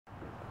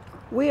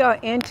We are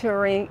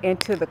entering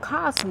into the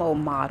Cosmo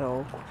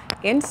model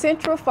in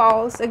Central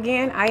Falls.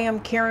 Again, I am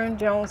Karen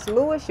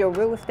Jones-Lewis, your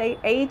real estate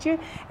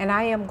agent, and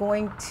I am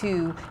going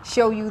to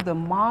show you the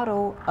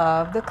model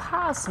of the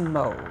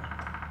Cosmo.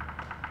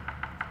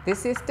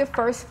 This is the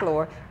first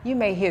floor. You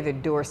may hear the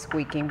door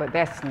squeaking, but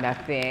that's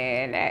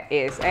nothing. That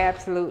is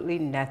absolutely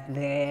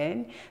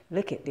nothing.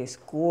 Look at this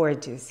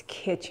gorgeous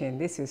kitchen.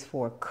 This is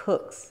for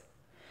cooks.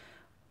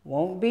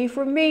 Won't be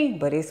for me,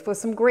 but it's for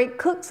some great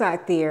cooks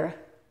out there.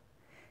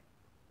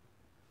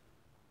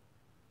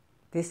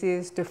 This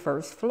is the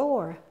first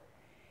floor,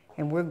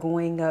 and we're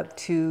going up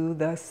to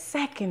the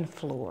second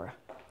floor.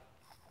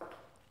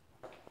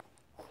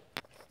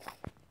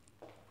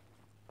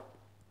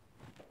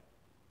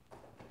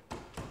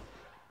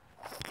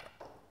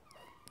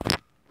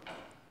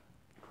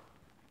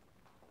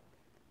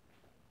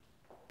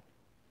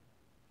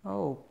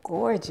 Oh,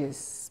 gorgeous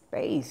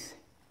space.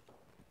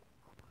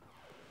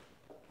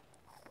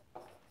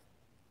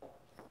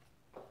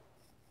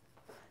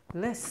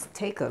 Let's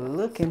take a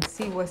look and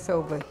see what's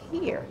over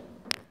here.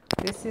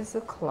 This is a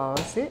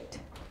closet.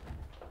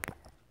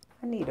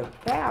 I need a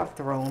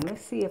bathroom.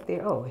 Let's see if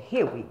there, oh,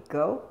 here we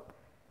go.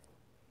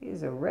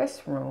 There's a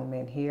restroom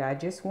in here. I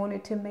just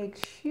wanted to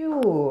make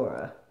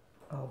sure.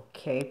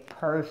 Okay,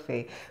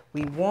 perfect.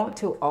 We want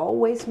to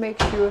always make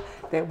sure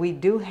that we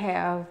do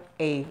have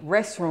a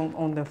restroom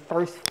on the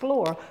first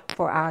floor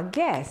for our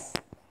guests.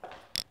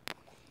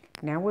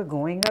 Now we're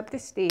going up the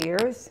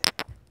stairs.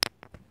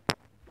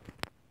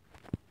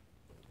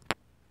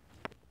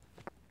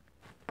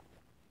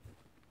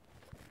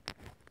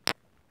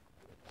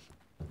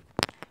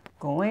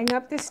 Going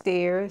up the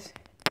stairs.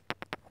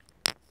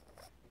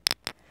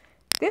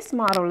 This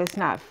model is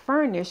not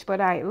furnished,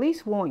 but I at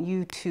least want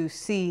you to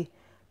see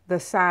the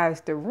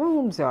size the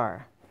rooms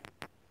are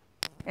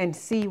and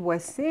see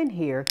what's in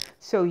here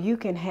so you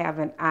can have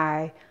an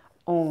eye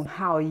on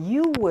how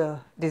you will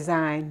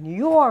design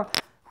your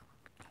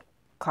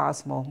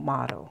Cosmo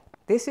model.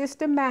 This is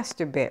the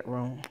master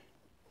bedroom.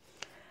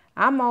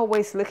 I'm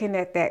always looking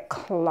at that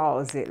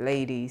closet,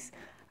 ladies.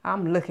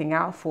 I'm looking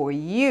out for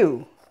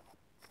you.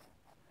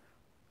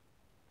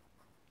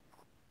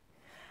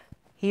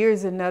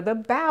 Here's another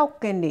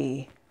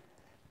balcony.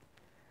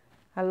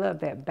 I love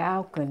that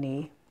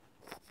balcony.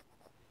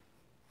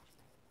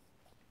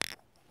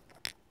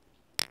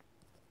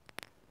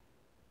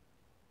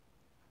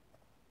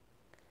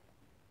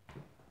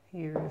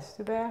 Here's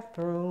the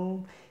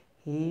bathroom.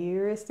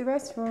 Here is the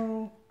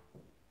restroom.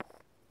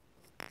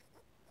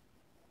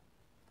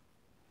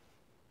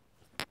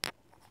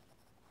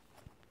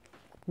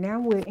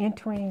 Now we're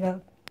entering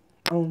up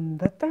on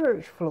the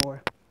third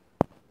floor.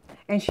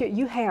 And should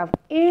you have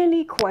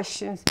any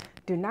questions,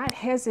 do not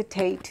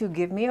hesitate to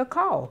give me a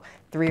call,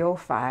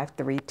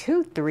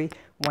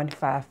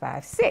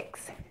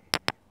 305-323-1556.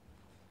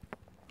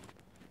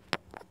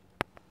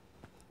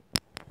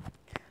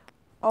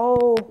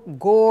 Oh,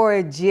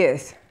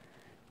 gorgeous.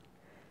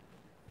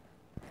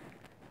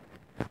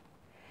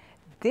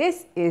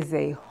 This is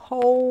a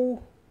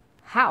whole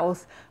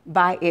house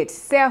by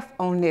itself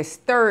on this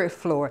third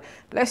floor.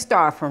 Let's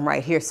start from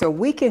right here so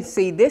we can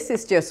see this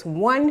is just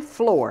one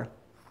floor.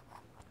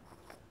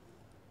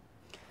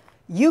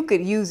 You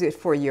could use it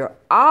for your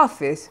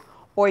office,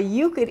 or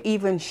you could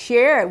even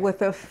share it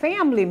with a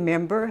family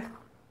member,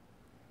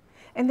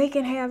 and they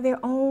can have their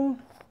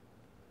own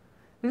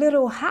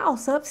little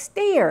house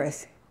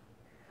upstairs.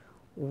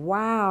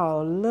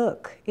 Wow,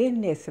 look,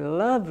 isn't this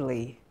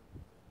lovely?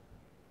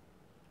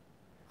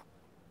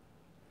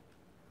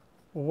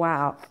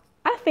 Wow,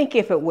 I think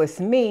if it was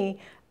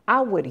me,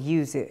 I would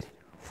use it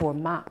for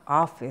my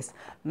office,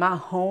 my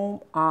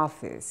home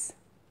office.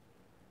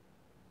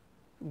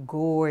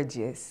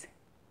 Gorgeous.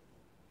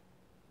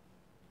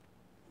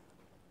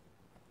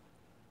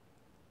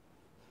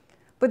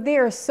 But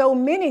there are so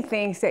many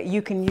things that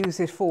you can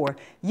use it for.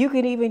 You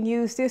can even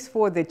use this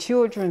for the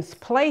children's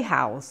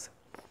playhouse.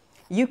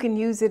 You can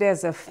use it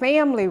as a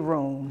family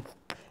room.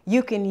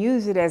 You can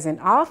use it as an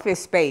office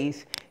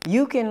space.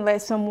 You can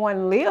let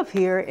someone live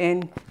here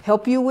and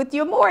help you with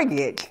your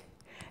mortgage.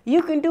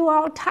 You can do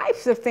all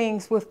types of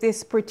things with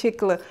this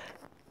particular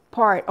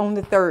part on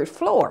the third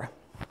floor.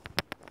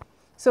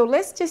 So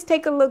let's just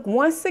take a look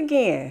once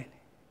again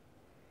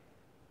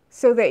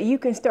so that you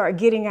can start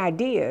getting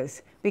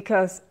ideas,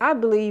 because I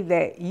believe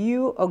that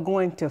you are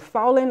going to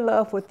fall in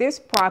love with this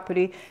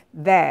property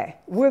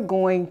that we're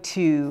going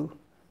to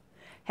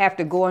have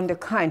to go under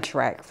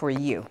contract for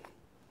you.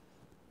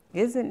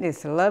 Isn't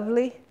this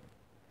lovely?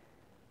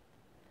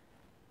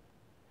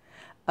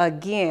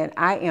 Again,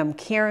 I am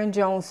Karen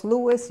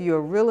Jones-Lewis,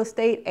 your real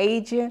estate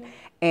agent,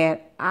 and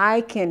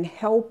I can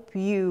help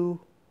you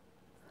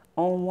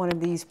own one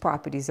of these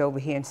properties over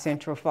here in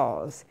Central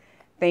Falls.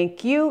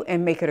 Thank you,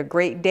 and make it a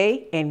great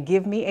day, and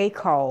give me a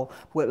call.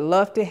 Would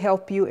love to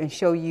help you and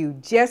show you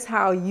just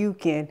how you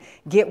can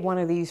get one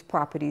of these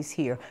properties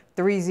here.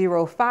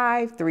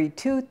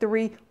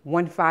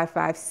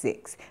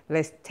 305-323-1556.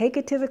 Let's take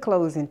it to the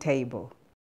closing table.